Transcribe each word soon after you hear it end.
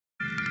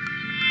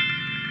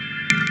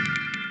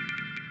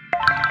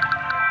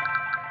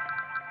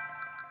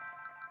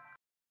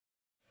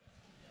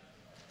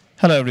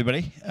Hello,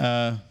 everybody.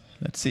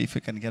 Let's see if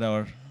we can get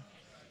our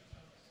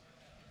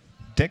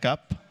deck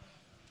up.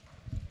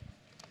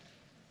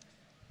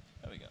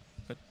 There we go.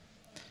 Good.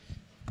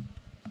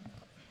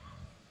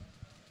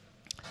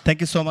 Thank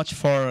you so much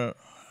for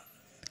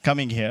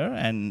coming here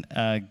and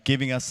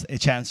giving us a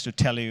chance to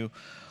tell you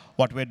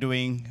what we're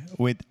doing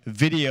with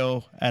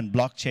video and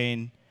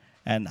blockchain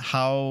and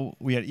how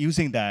we are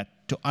using that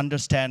to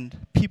understand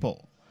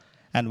people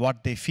and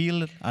what they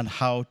feel and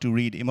how to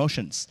read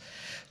emotions.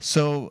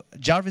 So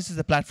Jarvis is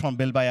a platform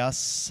built by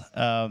us.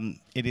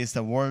 It is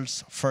the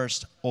world's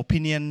first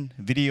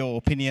video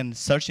opinion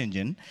search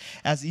engine.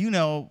 As you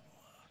know,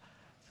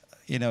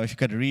 if you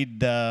could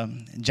read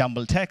the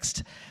jumbled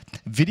text,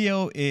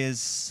 video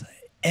is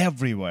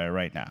everywhere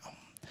right now.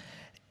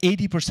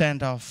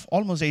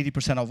 Almost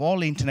 80% of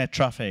all internet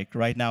traffic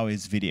right now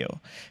is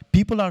video.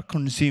 People are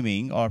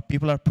consuming or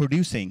people are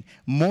producing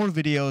more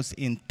videos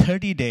in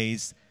 30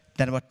 days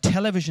than what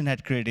television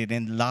had created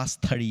in the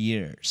last 30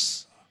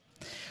 years.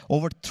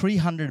 Over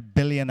 300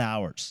 billion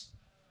hours.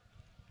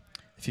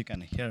 If you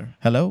can hear,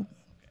 hello?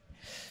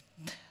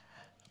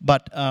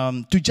 But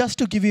just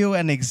to give you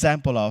an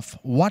example of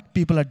what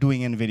people are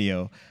doing in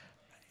video,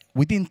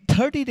 within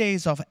 30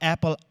 days of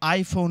Apple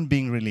iPhone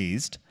being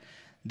released,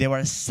 there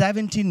were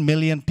 17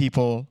 million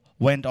people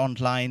went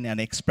online and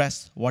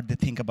expressed what they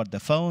think about the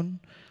phone,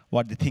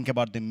 what they think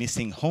about the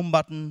missing home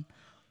button,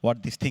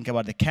 what they think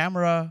about the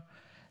camera,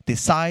 the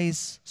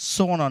size,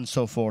 so on and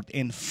so forth,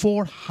 in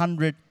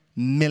 400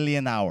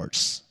 million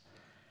hours.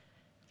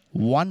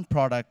 One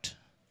product,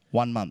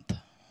 1 month.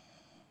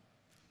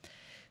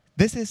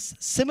 This is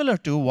similar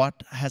to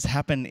what has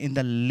happened in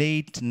the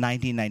late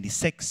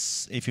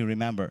 1996, if you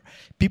remember.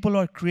 People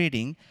are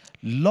creating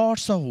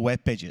lots of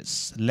web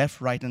pages,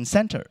 left, right, and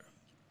center.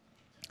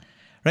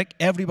 Right?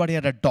 Everybody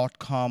had a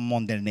 .com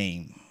on their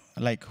name.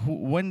 Like,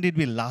 when did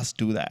we last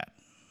do that?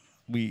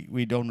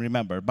 We don't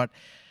remember. But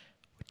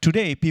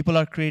today, people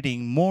are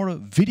creating more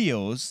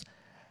videos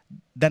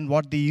than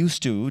what they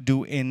used to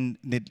do in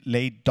the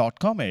late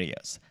 .com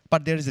areas.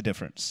 But there is a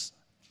difference.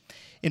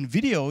 In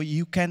video,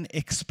 you can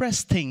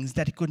express things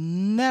that you could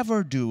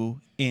never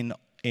do in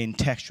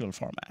textual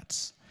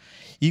formats.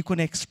 You can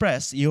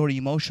express your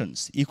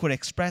emotions. You could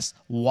express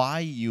why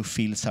you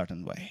feel a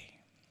certain way.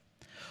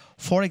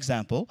 For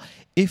example,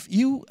 if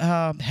you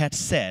had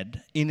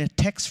said in a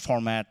text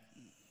format,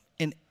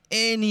 in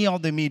any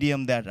of the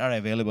medium that are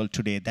available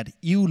today, that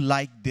you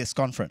like this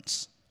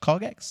conference,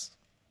 CogX.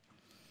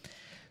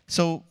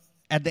 So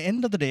at the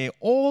end of the day,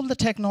 all the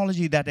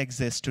technology that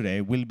exists today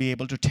will be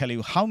able to tell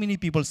you how many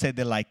people say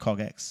they like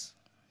CogX,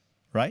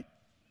 right?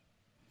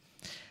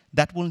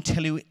 That won't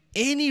tell you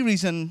any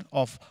reason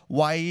of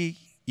why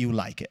you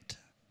like it.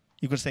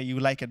 You could say you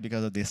like it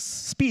because of this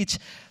speech,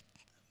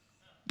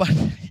 but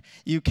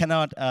you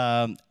cannot,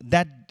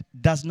 that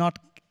does not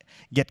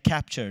get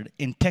captured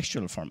in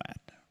textual format.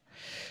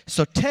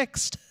 So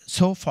text,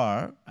 so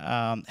far,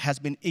 has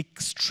been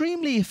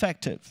extremely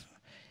effective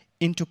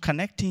into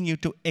connecting you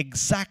to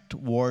exact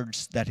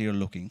words that you're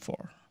looking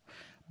for.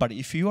 But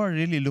if you are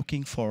really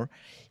looking for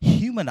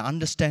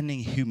understanding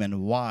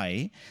human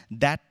why,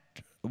 that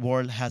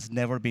world has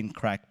never been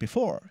cracked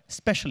before,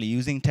 especially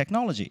using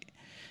technology.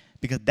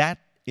 Because that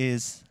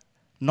is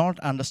not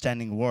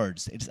understanding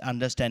words, it's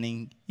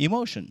understanding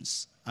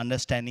emotions,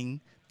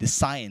 understanding the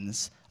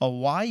science of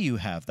why you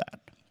have that.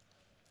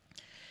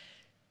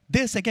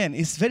 This, again,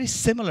 is very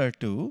similar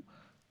to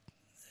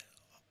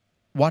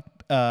what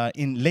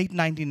in late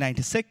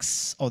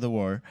 1996 of the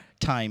war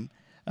time,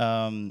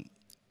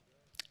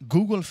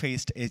 Google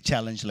faced a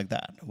challenge like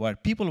that, where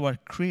people were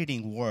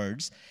creating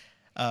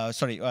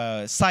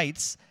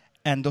sites,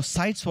 and those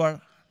sites were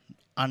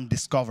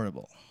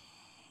undiscoverable.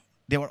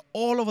 They were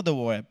all over the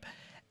web,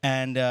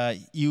 and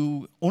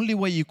only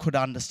way you could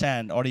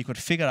understand or you could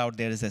figure out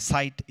there is a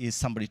site is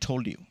somebody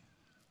told you.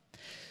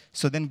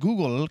 So then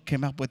Google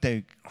came up with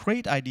a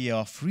great idea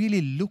of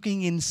really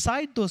looking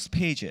inside those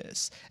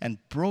pages and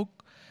broke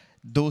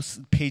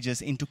those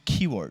pages into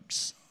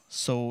keywords.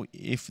 So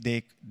if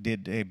they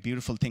did a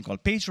beautiful thing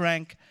called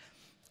PageRank,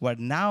 where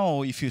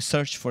now if you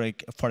search for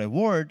a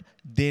word,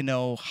 they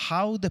know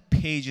how the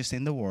pages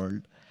in the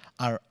world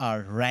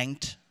are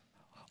ranked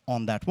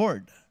on that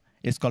word.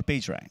 It's called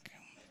PageRank,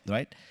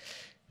 right?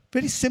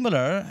 Very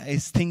similar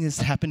thing is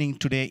happening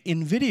today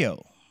in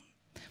video.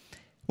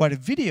 Where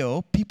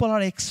video, people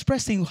are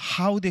expressing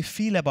how they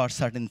feel about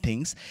certain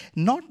things,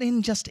 not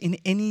just in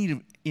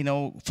any,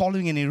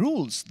 following any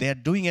rules. They are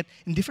doing it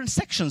in different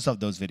sections of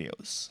those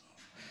videos.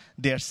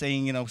 They are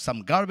saying,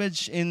 some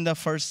garbage in the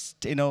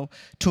first,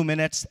 2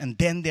 minutes, and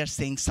then they're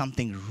saying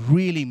something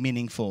really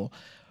meaningful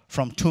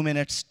from 2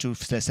 minutes to,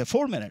 let's say,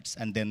 4 minutes,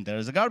 and then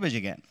there's a garbage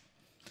again.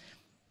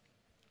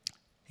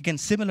 Again,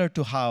 similar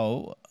to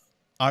how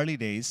early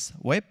days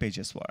web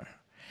pages were.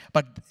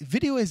 But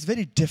video is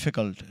very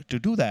difficult to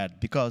do that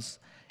because,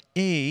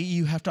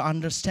 you have to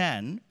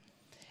understand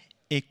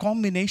a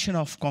combination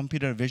of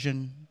computer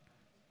vision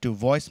to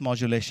voice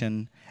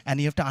modulation, and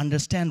you have to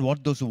understand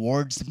what those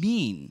words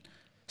mean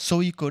so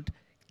you could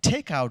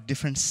take out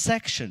different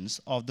sections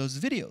of those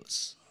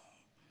videos.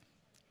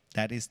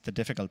 That is the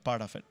difficult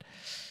part of it.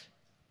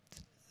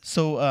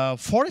 So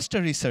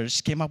Forrester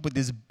Research came up with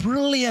this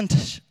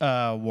brilliant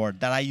word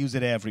that I use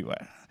it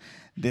everywhere.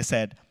 They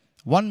said,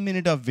 1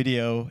 minute of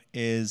video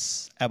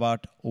is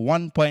about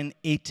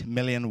 1.8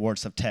 million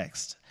words of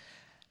text.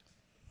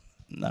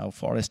 Now,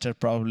 Forrester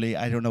probably,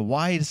 I don't know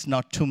why it's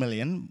not 2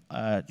 million,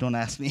 don't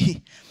ask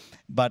me.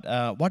 But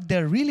what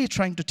they're really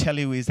trying to tell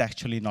you is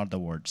actually not the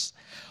words.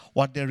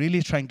 What they're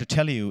really trying to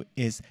tell you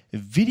is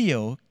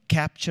video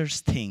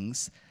captures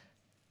things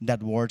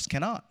that words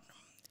cannot.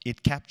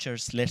 It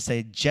captures, let's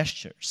say,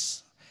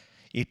 gestures.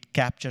 It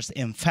captures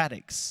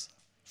emphatics.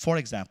 For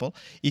example,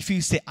 if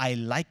you say, I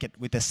like it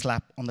with a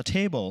slap on the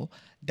table,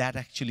 that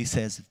actually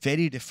says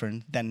very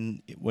different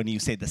than when you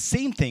say the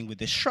same thing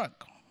with a shrug,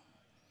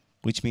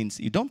 which means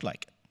you don't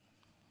like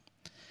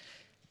it.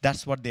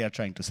 That's what they are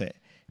trying to say.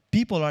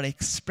 People are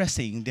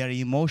expressing their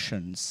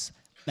emotions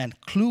and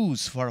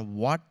clues for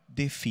what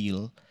they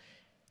feel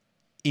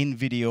in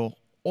video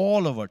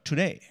all over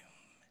today.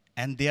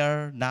 And they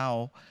are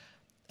now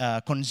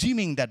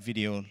consuming that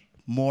video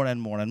more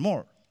and more and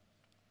more.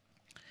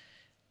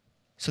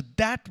 So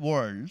that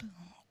world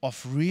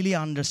of really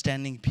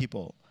understanding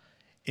people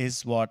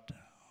is what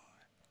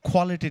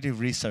qualitative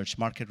research,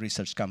 market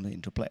research comes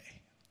into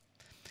play.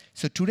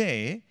 So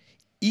today,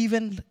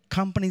 even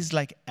companies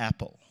like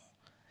Apple,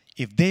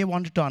 if they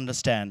wanted to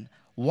understand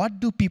what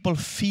do people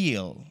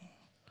feel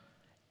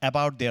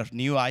about their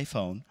new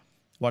iPhone,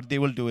 what they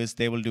will do is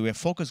they will do a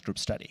focus group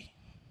study,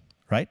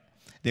 right?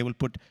 They will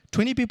put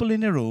 20 people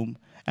in a room,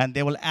 and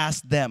they will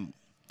ask them,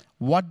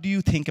 what do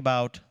you think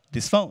about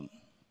this phone?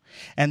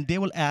 And they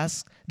will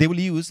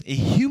use a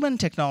human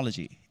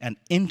technology, an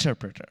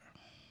interpreter,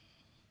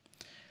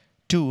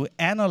 to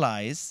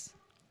analyze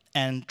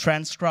and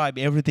transcribe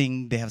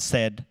everything they have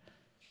said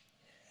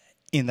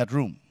in that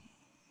room.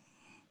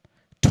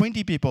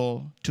 20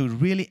 people to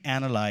really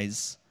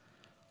analyze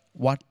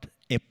what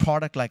a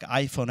product like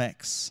iPhone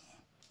X,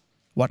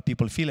 what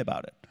people feel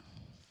about it.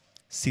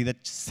 See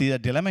the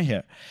dilemma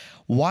here.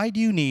 Why do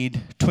you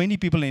need 20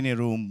 people in a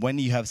room when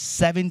you have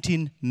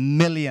 17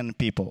 million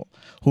people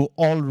who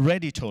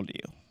already told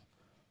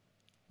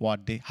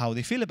you how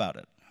they feel about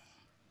it?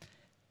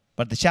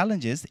 But the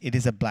challenge is, it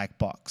is a black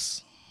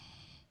box.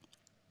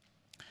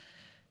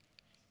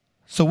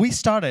 So we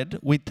started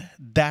with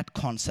that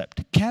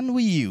concept. Can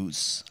we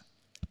use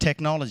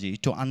technology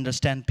to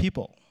understand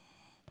people?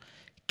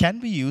 Can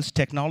we use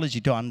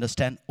technology to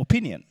understand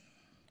opinion?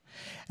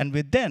 And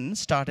we then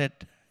started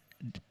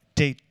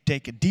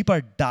take a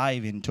deeper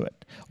dive into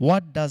it.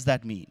 What does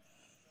that mean?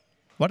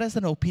 What does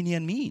an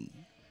opinion mean?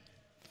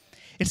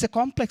 It's a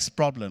complex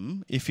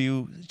problem if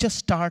you just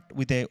start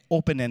with an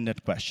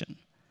open-ended question.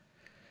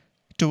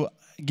 To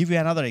give you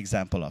another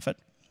example of it,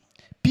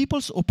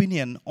 people's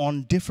opinion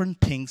on different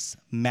things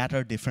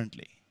matter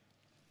differently.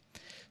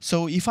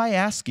 So if I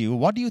ask you,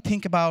 what do you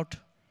think about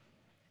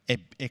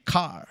a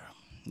car?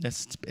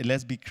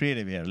 Let's be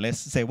creative here. Let's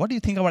say, what do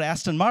you think about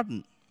Aston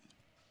Martin?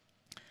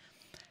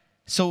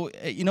 So,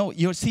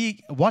 you'll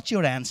see, what's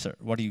your answer?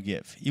 What do you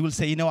give? You will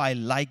say, I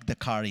like the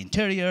car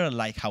interior. I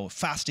like how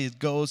fast it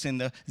goes in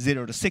the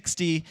 0 to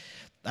 60.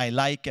 I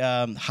like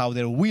how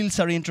their wheels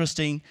are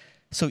interesting.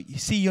 So, you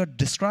see, you're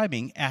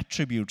describing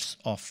attributes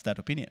of that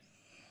opinion.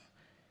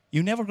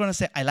 You're never going to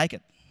say, I like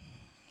it.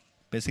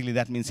 Basically,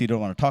 that means you don't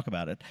want to talk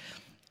about it.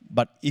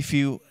 But if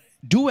you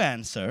do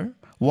answer,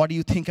 what do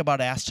you think about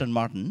Aston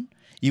Martin?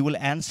 You will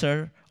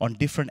answer on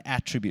different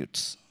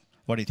attributes.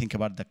 What do you think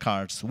about the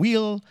car's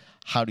wheel?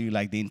 How do you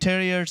like the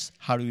interiors?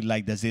 How do you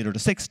like the 0 to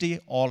 60?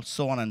 All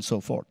so on and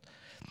so forth.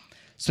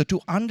 So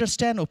to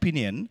understand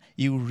opinion,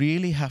 you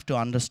really have to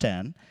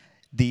understand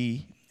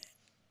the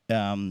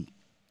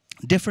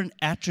different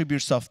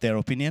attributes of their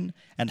opinion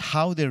and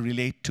how they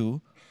relate to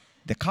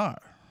the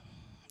car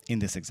in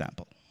this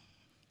example.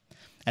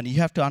 And you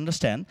have to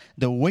understand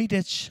the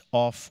weightage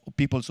of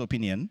people's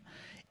opinion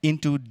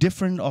into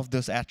different of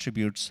those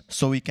attributes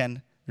so we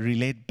can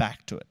relate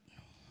back to it.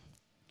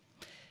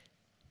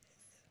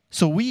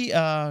 So we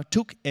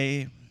took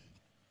a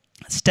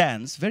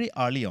stance very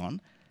early on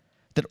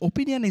that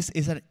opinion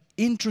is an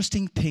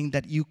interesting thing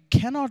that you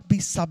cannot be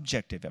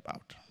subjective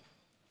about.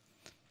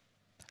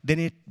 Then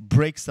it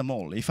breaks the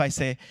mold. If I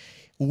say,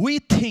 we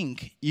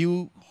think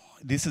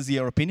this is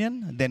your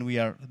opinion, then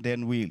we're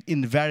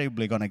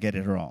invariably going to get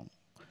it wrong.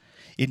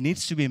 It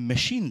needs to be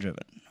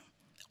machine-driven,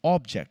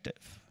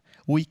 objective.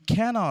 We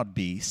cannot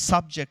be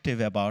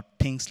subjective about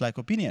things like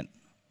opinion.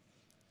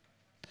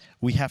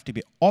 We have to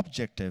be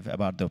objective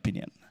about the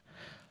opinion.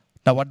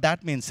 Now, what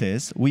that means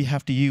is we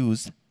have to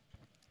use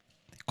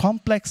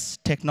complex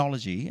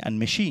technology and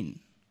machine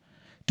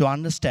to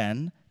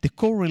understand the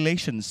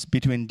correlations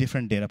between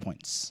different data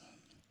points.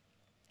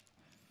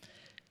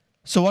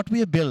 So what we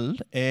have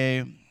built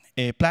a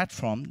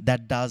platform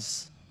that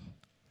does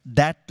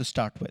that to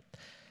start with.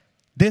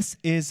 This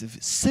is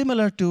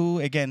similar to,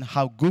 again,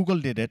 how Google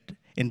did it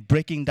in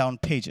breaking down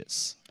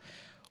pages.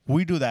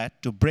 We do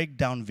that to break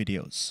down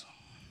videos.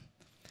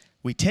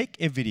 We take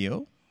a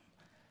video,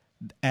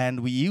 and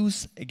we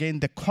use,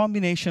 again, the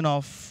combination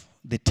of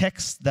the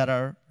texts that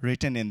are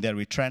written in there,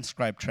 we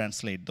transcribe,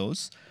 translate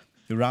those.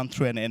 We run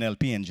through an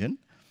NLP engine.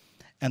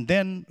 And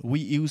then we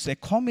use a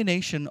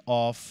combination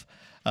of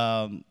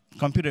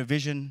computer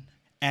vision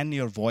and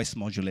your voice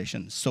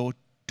modulation. So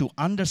to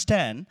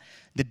understand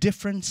the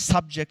different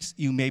subjects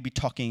you may be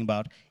talking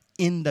about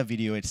in the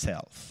video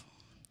itself.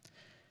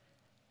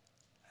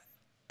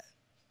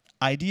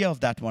 Idea of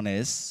that one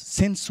is,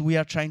 since we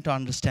are trying to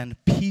understand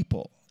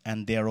people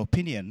and their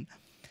opinion,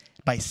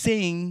 by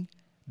saying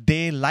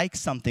they like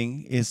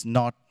something is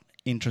not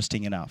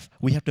interesting enough.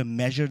 We have to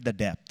measure the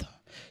depth.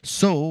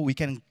 So we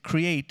can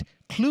create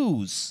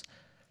clues.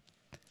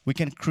 We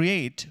can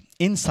create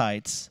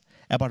insights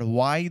about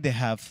why they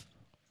have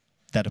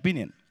that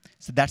opinion.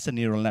 So that's a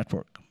neural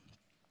network.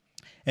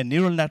 A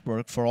neural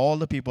network, for all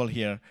the people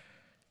here,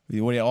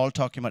 we're all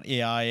talking about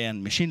AI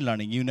and machine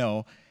learning, you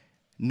know,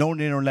 no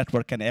neural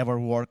network can ever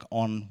work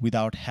on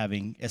without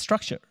having a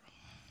structure.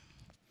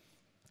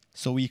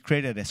 So we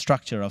created a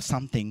structure of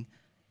something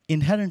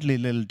inherently a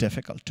little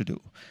difficult to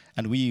do.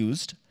 And we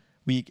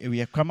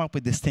have come up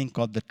with this thing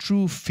called the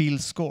true field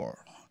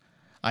score.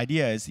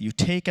 Idea is you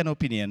take an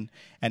opinion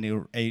and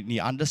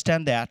you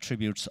understand the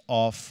attributes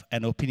of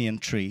an opinion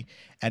tree,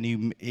 and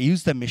you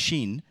use the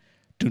machine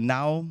to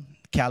now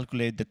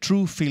calculate the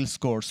true field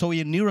score. So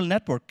your neural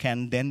network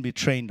can then be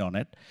trained on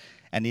it,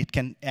 and it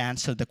can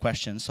answer the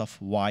questions of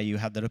why you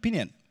have that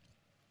opinion.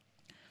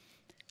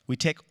 We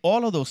take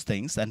all of those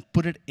things and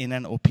put it in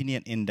an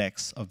opinion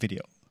index of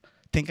video.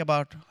 Think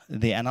about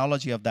the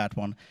analogy of that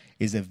one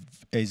is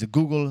a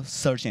Google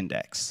search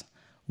index.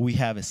 We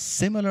have a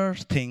similar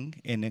thing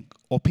in an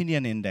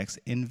opinion index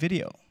in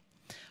video,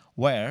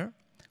 where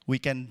we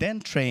can then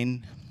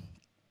train,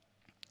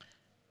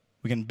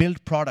 we can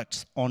build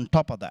products on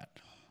top of that.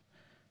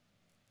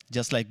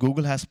 Just like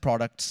Google has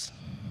products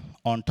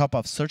on top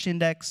of search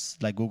index,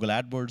 like Google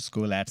AdWords,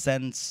 Google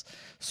AdSense,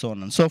 so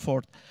on and so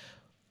forth,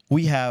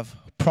 we have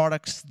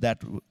products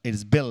that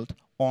is built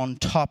on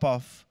top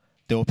of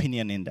the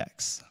opinion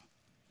index.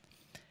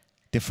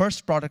 The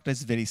first product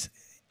is very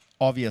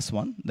obvious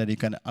one that you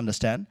can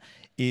understand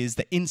is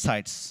the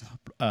Insights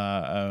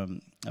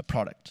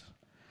product.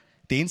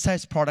 The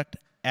Insights product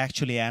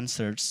actually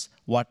answers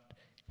what,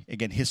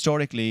 again,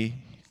 historically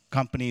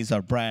companies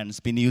or brands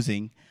been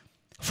using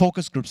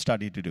focus group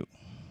study to do.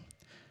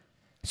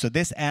 So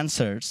this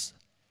answers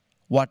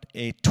what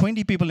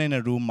 20 people in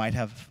a room might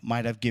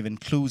have given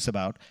clues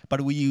about,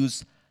 but we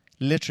use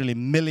literally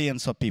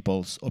millions of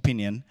people's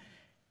opinion.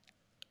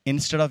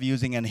 Instead of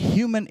using a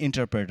human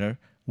interpreter,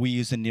 we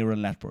use a neural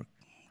network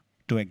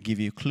to give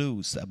you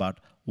clues about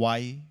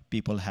why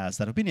people has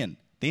that opinion,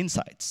 the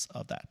insights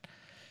of that.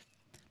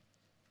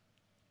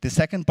 The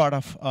second part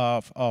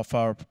of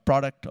our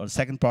product, or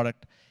second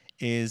product,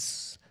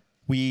 is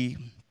we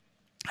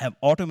have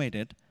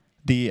automated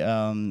the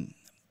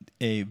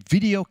a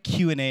video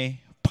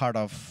Q&A part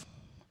of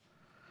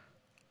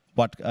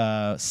what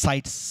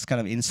sites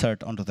kind of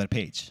insert onto their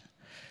page.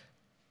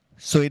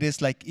 So it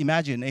is like,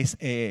 imagine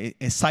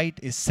a site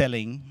is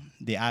selling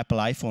the Apple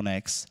iPhone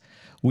X.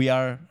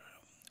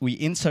 We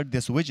insert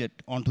this widget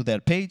onto their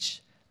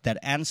page that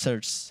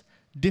answers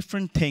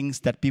different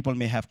things that people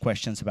may have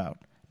questions about,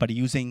 but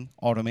using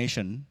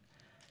automation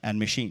and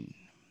machine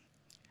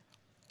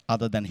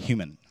other than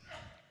human.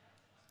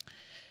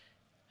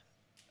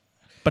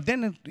 But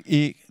then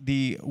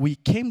we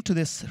came to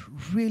this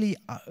really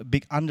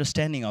big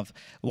understanding of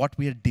what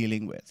we are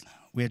dealing with.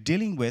 We are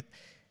dealing with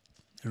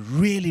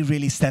really,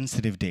 really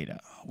sensitive data.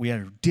 We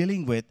are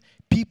dealing with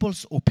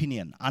people's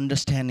opinion,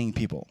 understanding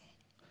people.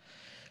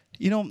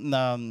 You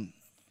know,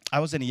 I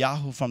was in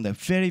Yahoo from the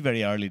very,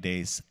 very early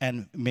days,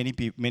 and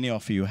many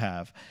of you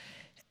have.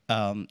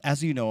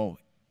 As you know,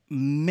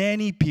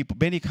 many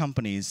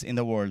companies in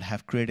the world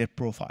have created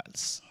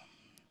profiles.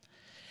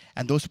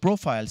 And those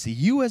profiles,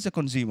 you as a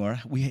consumer,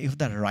 we have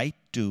the right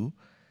to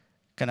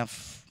kind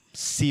of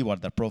see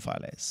what the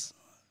profile is.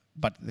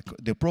 But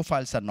the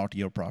profiles are not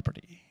your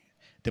property.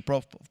 The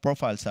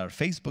profiles are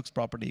Facebook's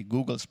property,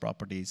 Google's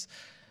properties.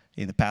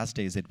 In the past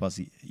days, it was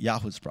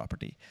Yahoo's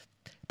property.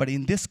 But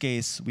in this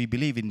case, we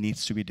believe it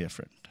needs to be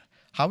different.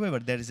 However,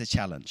 there is a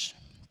challenge.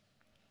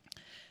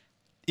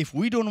 If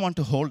we don't want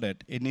to hold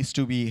it, it needs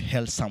to be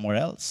held somewhere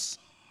else.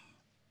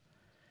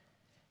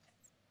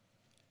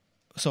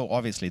 So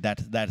obviously, that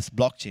is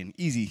blockchain,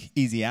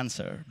 easy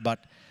answer.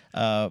 But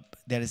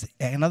there is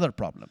another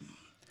problem.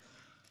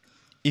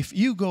 If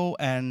you go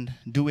and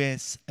do a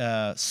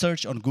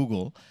search on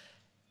Google,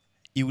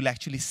 you will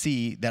actually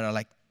see there are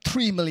like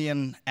 3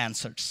 million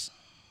answers,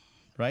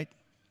 right?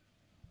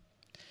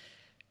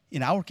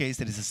 In our case,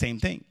 it is the same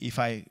thing. If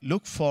I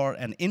look for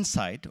an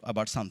insight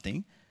about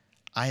something,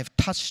 I have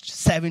touched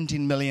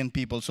 17 million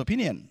people's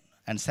opinion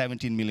and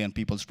 17 million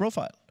people's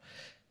profile.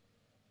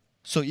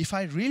 So if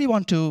I really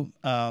want to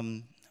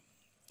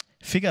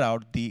figure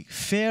out the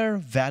fair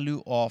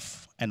value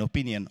of an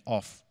opinion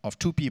of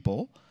 2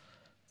 people,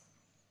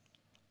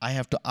 I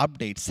have to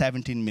update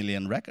 17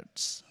 million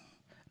records.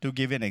 To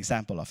give you an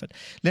example of it.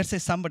 Let's say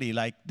somebody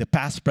like the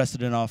past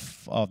president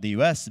of the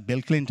US,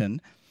 Bill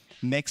Clinton,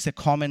 makes a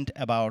comment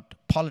about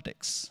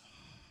politics,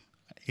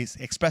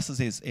 expresses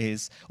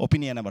his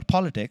opinion about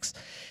politics,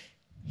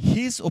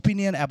 his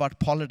opinion about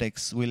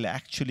politics will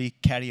actually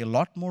carry a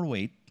lot more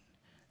weight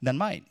than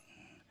mine,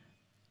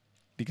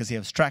 because he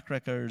has track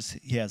records,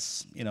 he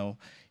has a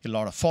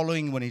lot of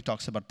following when he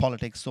talks about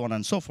politics, so on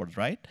and so forth,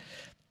 right?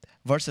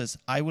 Versus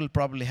I will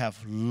probably have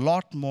a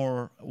lot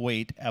more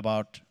weight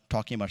about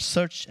talking about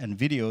search and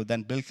video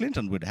than Bill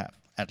Clinton would have.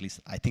 At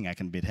least I think I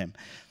can beat him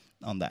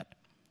on that.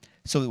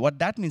 So what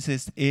that means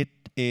is, it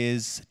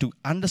is to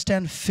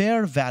understand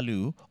fair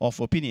value of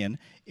opinion,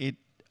 it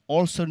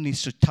also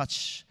needs to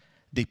touch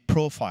the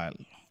profile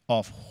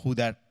of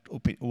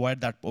where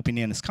that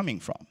opinion is coming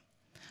from.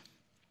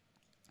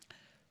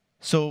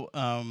 So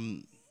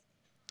when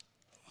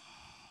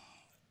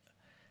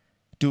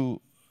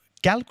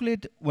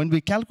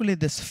we calculate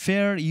this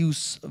fair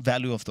use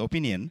value of the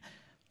opinion,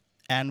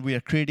 and we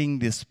are creating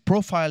these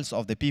profiles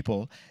of the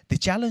people, the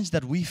challenge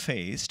that we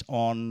faced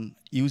on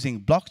using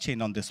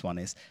blockchain on this one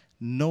is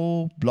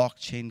no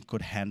blockchain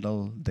could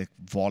handle the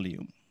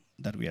volume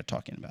that we are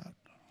talking about.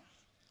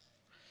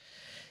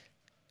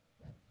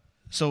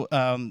 So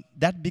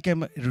that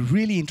became a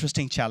really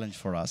interesting challenge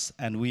for us,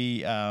 and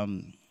we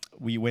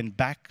went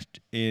back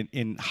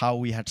in how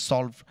we had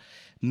solved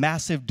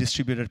massive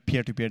distributed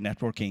peer-to-peer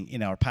networking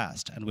in our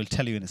past, and we'll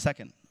tell you in a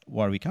second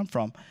where we come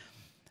from.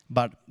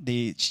 But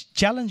the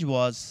challenge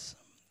was,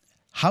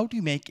 how do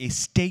you make a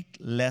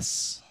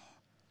stateless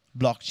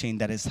blockchain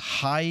that is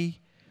high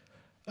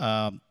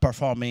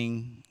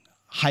performing,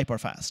 hyper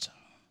fast?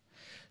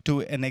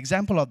 An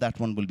example of that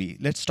one will be,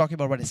 let's talk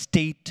about what a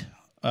state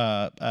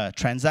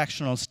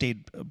transactional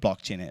state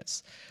blockchain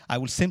is. I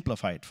will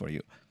simplify it for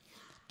you.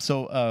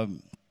 So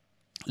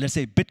let's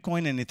say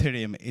Bitcoin and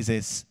Ethereum is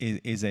a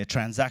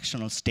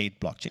transactional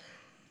state blockchain.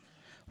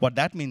 What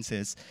that means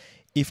is,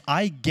 if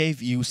I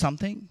gave you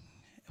something,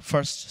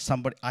 first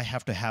I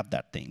have to have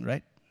that thing,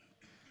 right?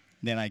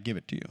 Then I give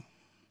it to you.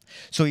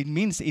 So it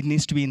means it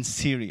needs to be in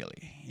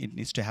serially. It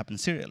needs to happen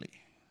serially.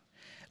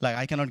 Like,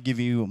 I cannot give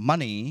you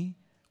money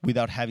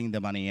without having the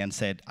money and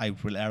said, I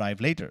will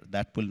arrive later.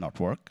 That will not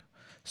work.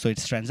 So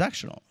it's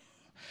transactional.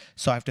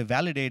 So I have to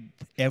validate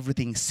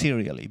everything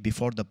serially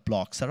before the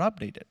blocks are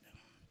updated.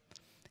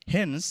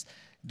 Hence,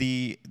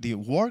 the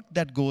work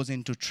that goes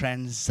into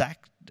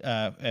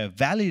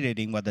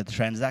validating whether the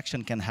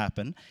transaction can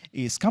happen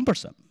is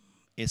cumbersome.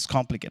 It's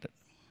complicated.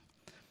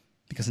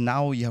 Because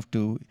now you have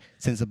to,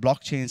 since the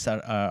blockchains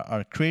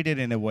are created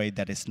in a way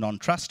that is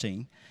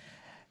non-trusting,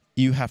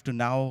 you have to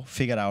now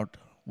figure out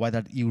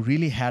whether you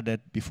really had it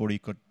before you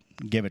could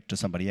give it to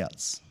somebody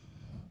else.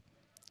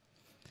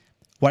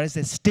 Whereas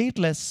a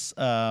stateless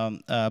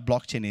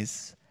blockchain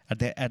is, at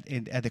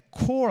the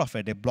core of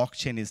it, a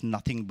blockchain is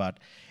nothing but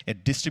a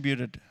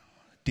distributed,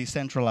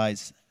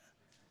 decentralized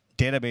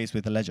database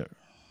with a ledger.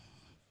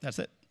 That's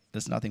it.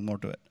 There's nothing more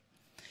to it.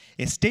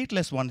 A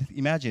stateless one,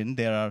 imagine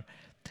there are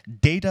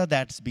data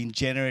that's been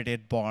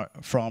generated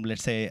from,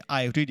 let's say,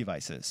 IoT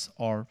devices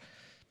or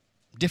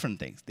different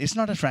things. It's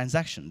not a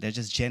transaction. They're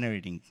just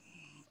generating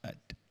a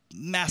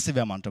massive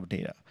amount of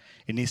data.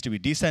 It needs to be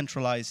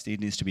decentralized. It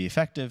needs to be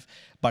effective.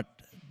 But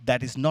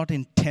that is not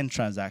in 10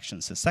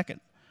 transactions a second.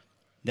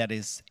 That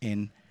is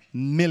in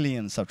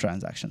millions of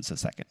transactions a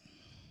second.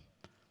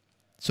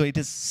 So it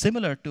is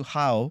similar to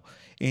how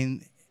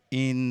in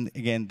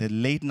again, the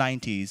late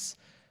 90s,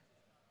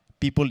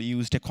 people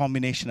used a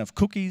combination of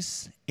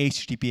cookies,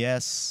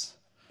 HTTPS,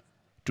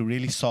 to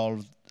really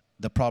solve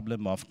the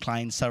problem of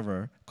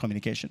client-server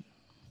communication.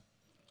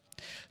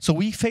 So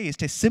we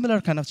faced a similar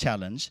kind of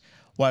challenge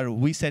where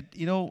we said,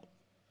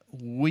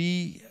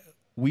 we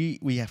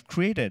have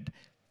created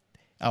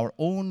our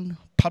own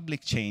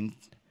public chain,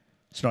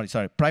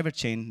 private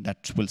chain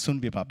that will soon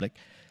be public,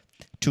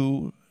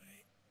 to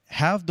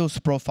have those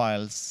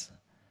profiles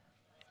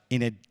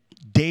in a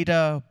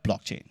data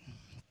blockchain.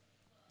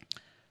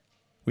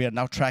 We are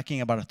now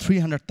tracking about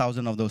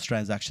 300,000 of those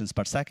transactions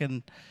per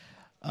second,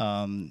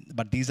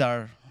 but these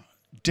are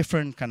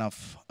different kind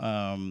of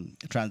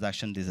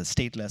transactions. This is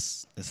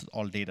stateless. This is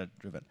all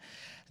data-driven.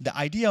 The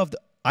idea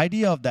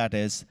of that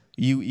is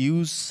you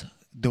use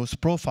those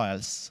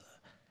profiles,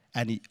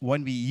 and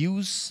when we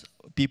use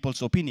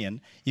people's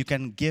opinion, you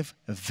can give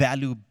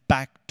value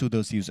back to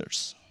those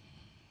users.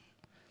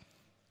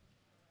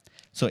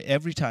 So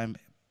every time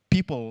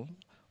people,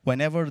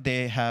 whenever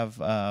they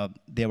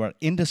were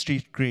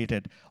industry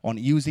created on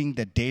using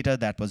the data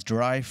that was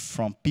derived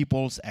from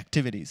people's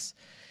activities,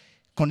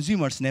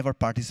 consumers never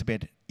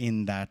participate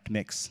in that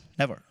mix,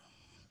 never.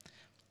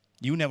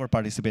 You never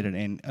participated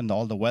in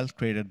all the wealth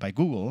created by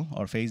Google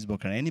or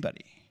Facebook or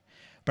anybody.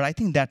 But I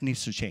think that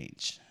needs to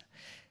change.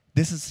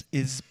 This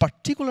is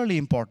particularly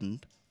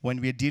important when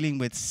we're dealing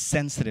with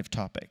sensitive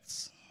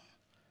topics,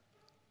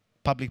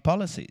 public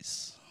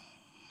policies.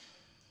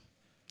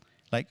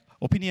 Like,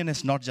 opinion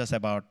is not just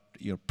about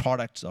your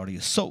products or your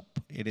soap.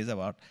 It is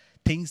about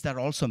things that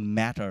also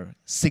matter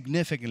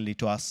significantly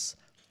to us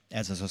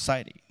as a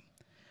society.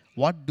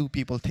 What do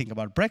people think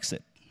about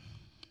Brexit?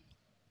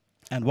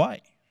 And why?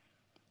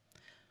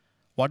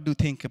 What do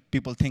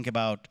people think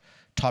about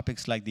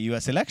topics like the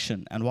US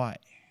election and why?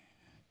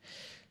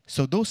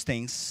 So those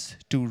things,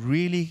 to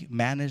really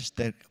manage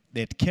that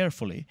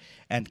carefully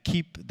and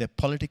keep the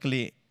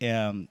politically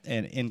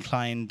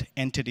inclined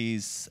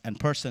entities and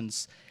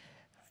persons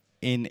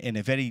in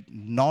a very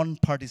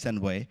non-partisan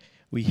way,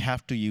 we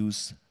have to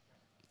use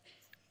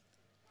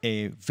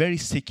a very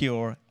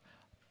secure,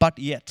 but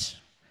yet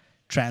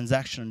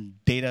transaction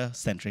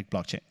data-centric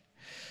blockchain.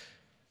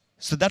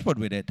 So that's what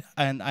we did.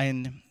 And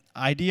an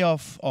idea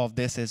of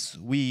this is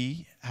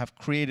we have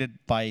created,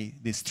 by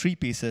these 3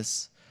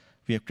 pieces,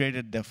 we have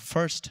created the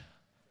first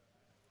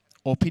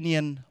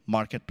opinion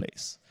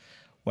marketplace,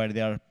 where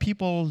there are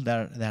people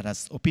that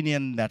has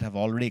opinion that have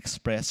already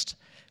expressed.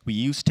 We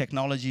use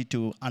technology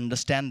to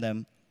understand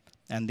them,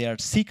 and they are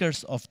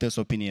seekers of those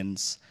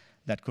opinions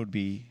that could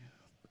be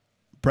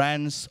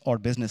brands or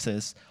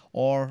businesses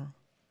or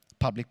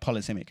public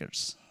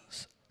policymakers.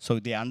 So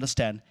they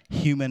understand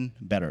human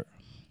better.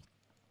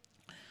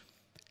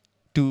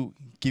 To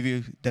give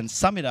you, then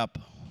sum it up,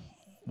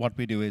 what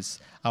we do is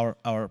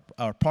our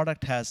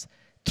product has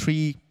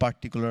 3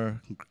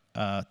 particular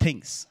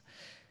things.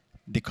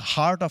 The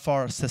heart of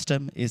our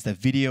system is the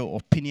video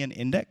opinion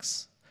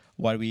index,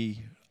 where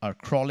we are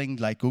crawling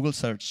like Google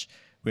search.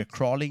 We're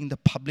crawling the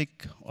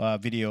public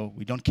video.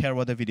 We don't care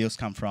where the videos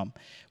come from.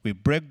 We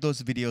break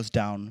those videos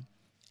down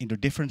into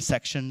different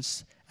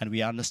sections, and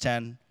we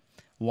understand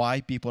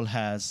why people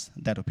has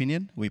that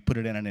opinion. We put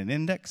it in an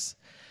index.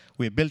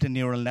 We built a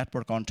neural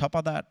network on top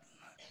of that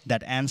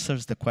that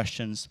answers the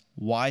questions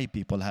why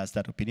people has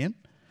that opinion.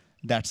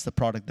 That's the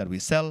product that we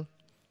sell.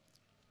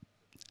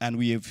 And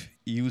we have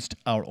used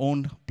our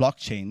own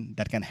blockchain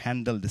that can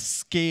handle the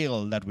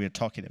scale that we're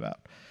talking about.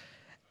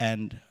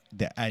 And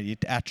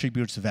it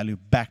attributes value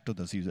back to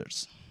those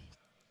users.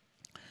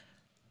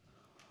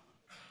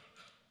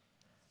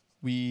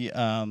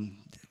 I'm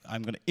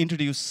going to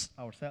introduce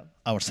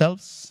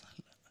ourselves,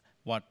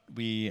 what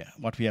we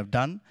have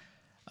done,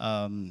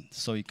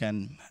 so you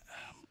can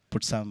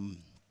put some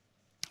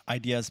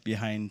ideas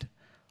behind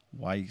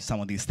why some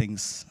of these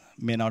things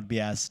may not be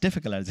as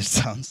difficult as it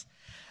sounds.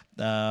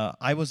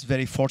 I was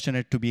very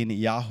fortunate to be in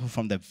Yahoo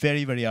from the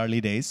very, very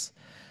early days.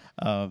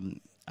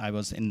 I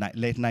was in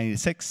late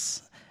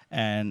 '96,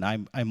 and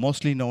I'm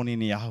mostly known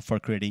in Yahoo for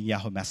creating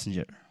Yahoo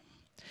Messenger.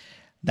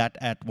 That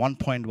at one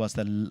point was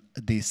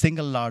the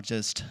single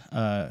largest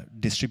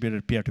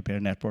distributed peer-to-peer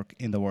network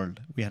in the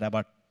world. We had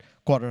about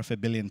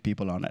 250 million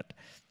people on it.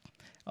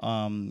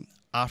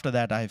 After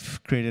that, I've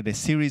created a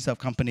series of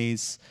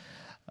companies.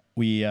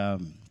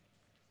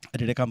 I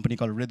did a company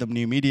called Rhythm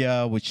New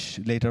Media, which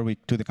later we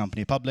took the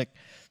company public.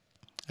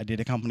 I did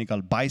a company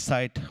called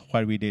BuySite,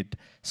 where we did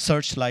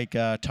search-like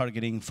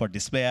targeting for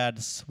display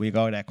ads. We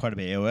got acquired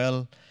by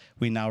AOL.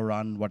 We now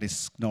run what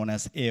is known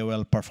as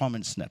AOL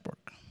Performance Network.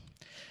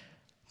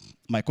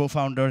 My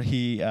co-founder,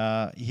 he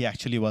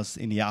actually was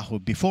in Yahoo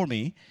before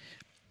me.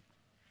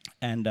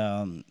 And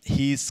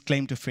his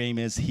claim to fame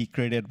is he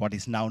created what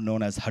is now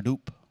known as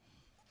Hadoop.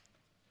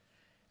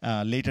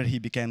 Later, he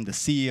became the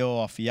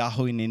CEO of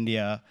Yahoo in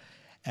India.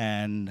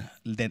 And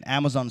then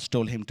Amazon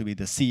stole him to be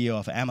the CEO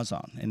of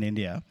Amazon in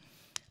India.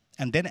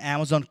 And then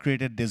Amazon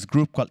created this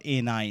group called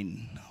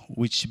A9,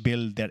 which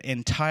built their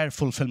entire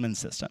fulfillment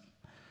system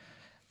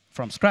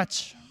from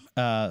scratch.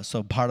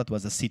 So Bharat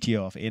was the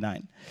CTO of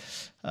A9.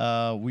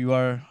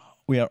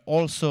 We are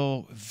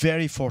also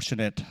very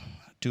fortunate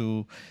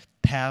to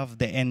have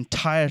the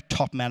entire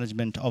top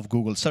management of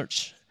Google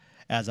Search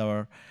as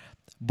our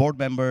board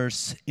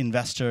members,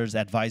 investors,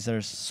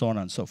 advisors, so on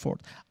and so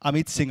forth.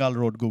 Amit Singhal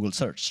wrote Google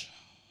Search.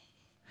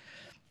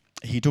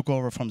 He took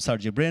over from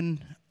Sergey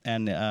Brin,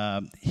 and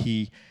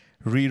he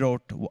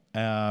rewrote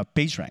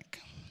PageRank.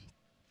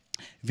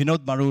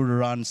 Vinod Marur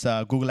runs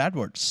Google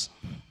AdWords.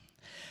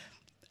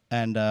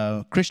 And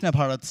Krishna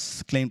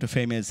Bharat's claim to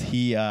fame is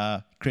he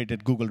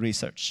created Google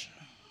Research,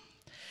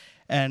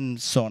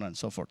 and so on and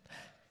so forth.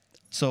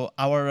 So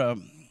our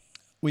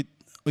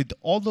with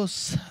all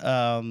those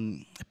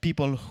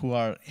people who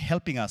are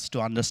helping us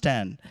to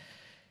understand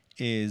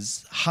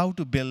is how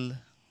to build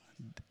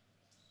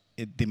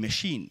the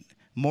machine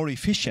more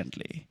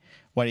efficiently,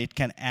 where it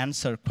can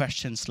answer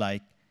questions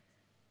like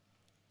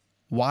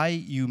why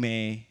you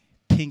may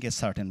think a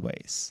certain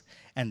ways,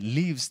 and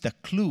leaves the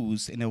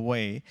clues in a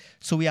way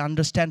so we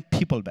understand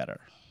people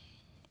better.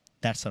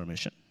 That's our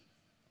mission.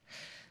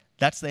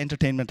 That's the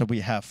entertainment that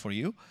we have for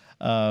you.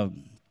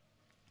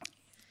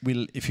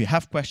 If you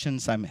have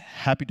questions, I'm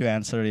happy to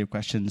answer your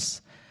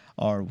questions,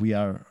 or we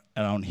are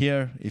around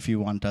here if you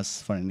want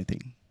us for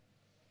anything.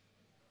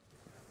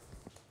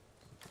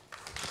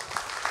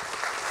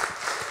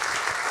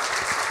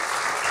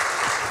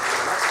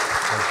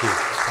 Thank you.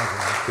 Thank you.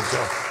 Good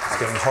job. It's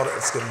getting hot.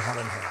 It's getting hot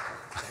in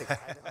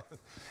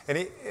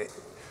here.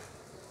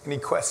 Any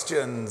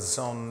questions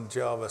on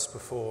Jarvis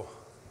before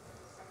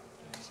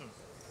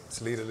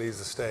this leader leaves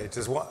the stage?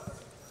 There's one.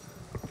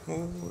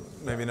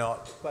 Maybe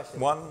not.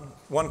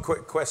 One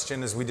quick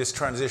question as we just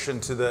transition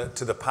to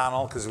the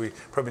panel, because we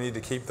probably need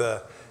to keep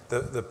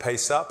the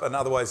pace up. And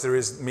otherwise, there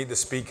is meet the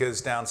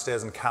speakers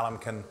downstairs, and Callum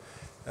can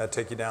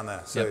take you down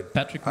there. So, yeah,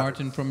 Patrick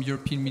Martin from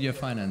European Media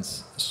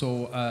Finance.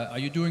 So are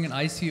you doing an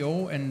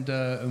ICO,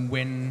 and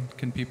when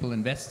can people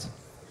invest?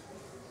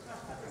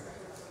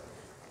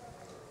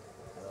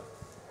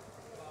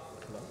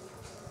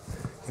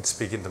 You can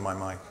speak into my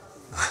mic.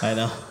 I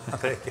know.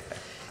 There you go.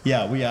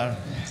 Yeah, we are.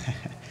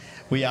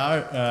 We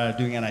are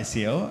doing an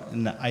ICO,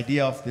 and the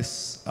idea of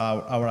this,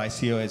 our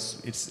ICO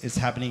is it's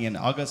happening in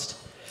August,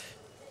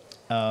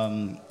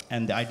 and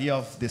the idea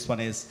of this one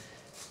is,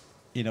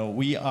 you know,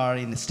 we are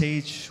in a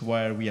stage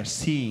where we are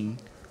seeing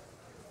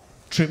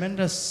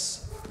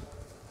tremendous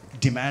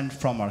demand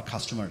from our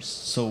customers,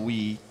 so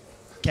we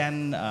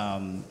can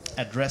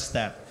address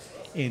that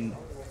in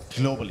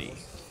globally.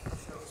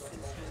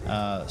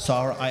 So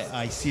our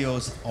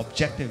ICO's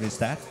objective is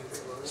that,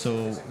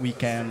 so we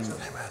can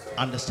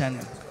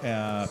understand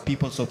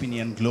people's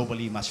opinion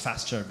globally much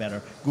faster,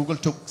 better. Google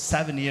took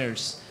 7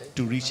 years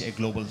to reach a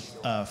global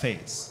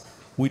phase.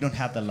 We don't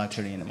have the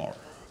luxury anymore.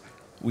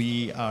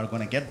 We are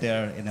going to get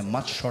there in a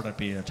much shorter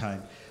period of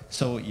time.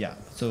 So yeah,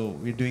 so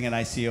we're doing an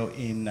ICO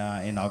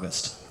in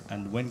August.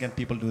 And when can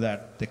people do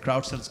that? The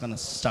crowd sale is going to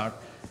start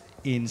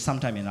in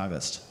sometime in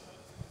August.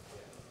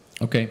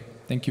 Okay,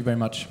 thank you very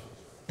much.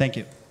 Thank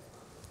you.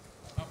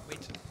 Oh,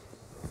 wait.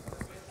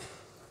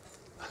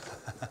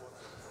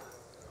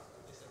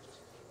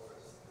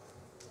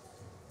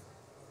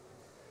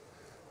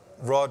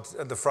 Rod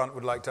at the front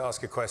would like to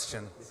ask a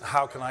question.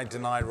 How can I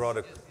deny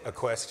Rod a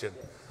question?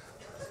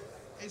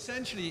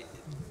 Essentially,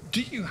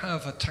 do you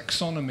have a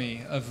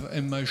taxonomy of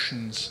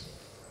emotions?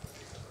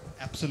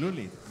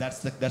 Absolutely. That's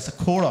the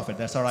core of it.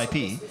 That's our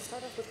IP.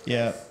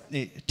 Yeah.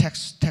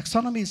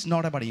 Taxonomy is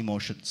not about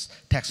emotions.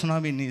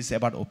 Taxonomy is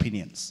about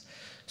opinions.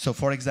 So,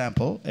 for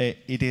example,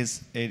 it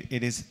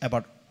is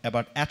about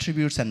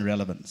attributes and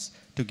relevance.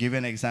 To give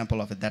an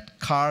example of it, that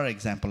car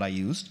example I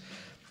used,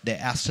 the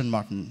Aston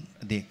Martin,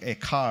 a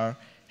car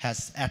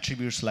has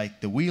attributes like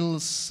the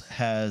wheels,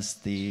 has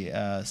the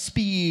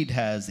speed,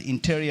 has the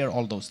interior,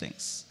 all those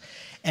things.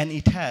 And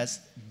it has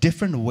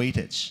different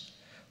weightage.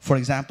 For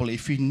example,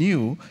 if we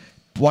knew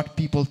what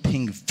people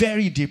think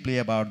very deeply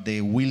about the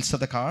wheels of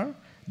the car,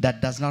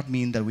 that does not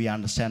mean that we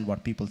understand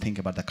what people think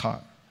about the car.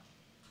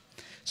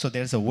 So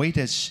there's a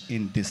weightage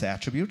in these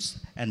attributes,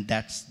 and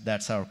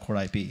that's our core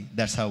IP.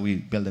 That's how we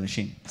build the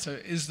machine. So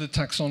is the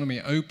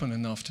taxonomy open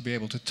enough to be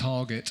able to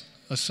target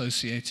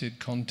associated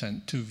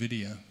content to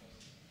video?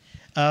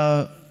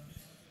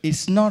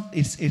 It's not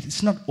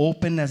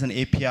open as an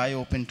API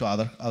open to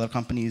other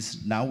companies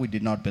now. We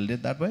did not build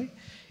it that way.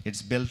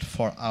 It's built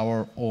for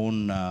our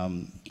own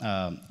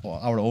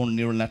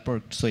neural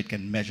network, so it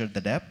can measure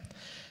the depth.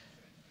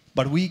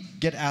 But we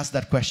get asked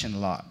that question a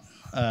lot,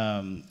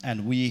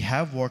 and we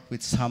have worked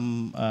with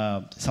some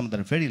of the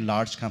very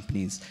large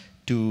companies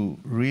to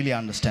really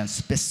understand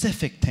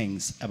specific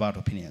things about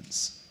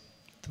opinions.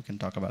 We can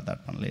talk about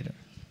that one later.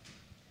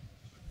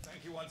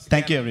 Thank you once again.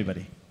 Thank you,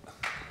 everybody.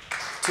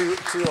 Two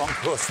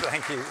encores.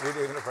 Thank you. We're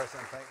doing the press.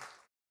 Thank you.